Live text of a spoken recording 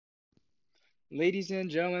Ladies and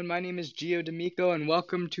gentlemen, my name is Gio D'Amico, and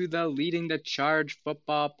welcome to the Leading the Charge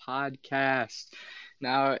Football Podcast.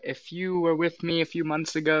 Now, if you were with me a few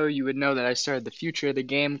months ago, you would know that I started the Future of the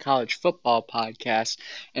Game College Football Podcast,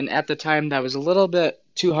 and at the time that was a little bit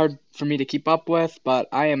too hard for me to keep up with, but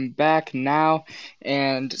I am back now.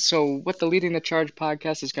 And so, what the Leading the Charge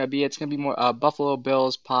podcast is going to be, it's going to be more Buffalo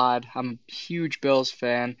Bills pod. I'm a huge Bills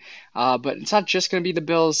fan. But it's not just going to be the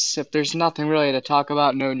Bills. If there's nothing really to talk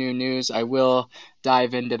about, no new news, I will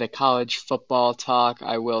dive into the college football talk.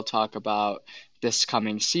 I will talk about this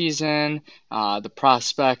coming season, the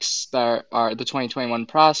prospects that are the 2021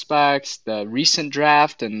 prospects, the recent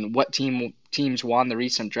draft, and what teams won the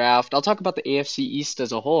recent draft. I'll talk about the AFC East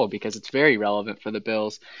as a whole because it's very relevant for the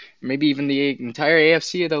Bills, maybe even the entire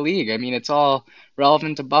AFC of the league. I mean, it's all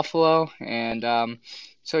relevant to Buffalo, and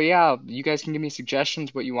so yeah, you guys can give me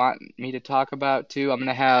suggestions what you want me to talk about too. I'm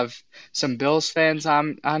gonna have some Bills fans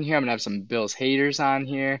on here. I'm gonna have some Bills haters on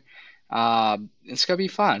here. It's gonna be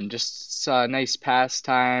fun. Just a nice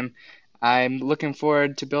pastime. I'm looking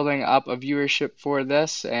forward to building up a viewership for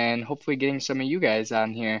this and hopefully getting some of you guys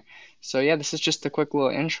on here. So yeah, this is just a quick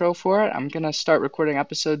little intro for it. I'm gonna start recording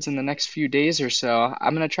episodes in the next few days or so.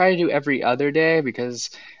 I'm gonna try to do every other day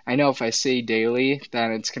because I know if I say daily,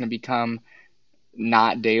 then it's gonna become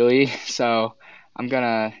not daily. So I'm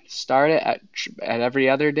gonna start it at every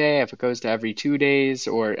other day. If it goes to every 2 days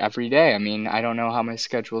or every day, I mean, I don't know how my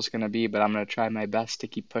schedule is gonna be, but I'm gonna try my best to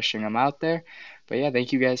keep pushing them out there. But yeah,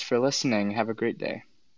 thank you guys for listening. Have a great day.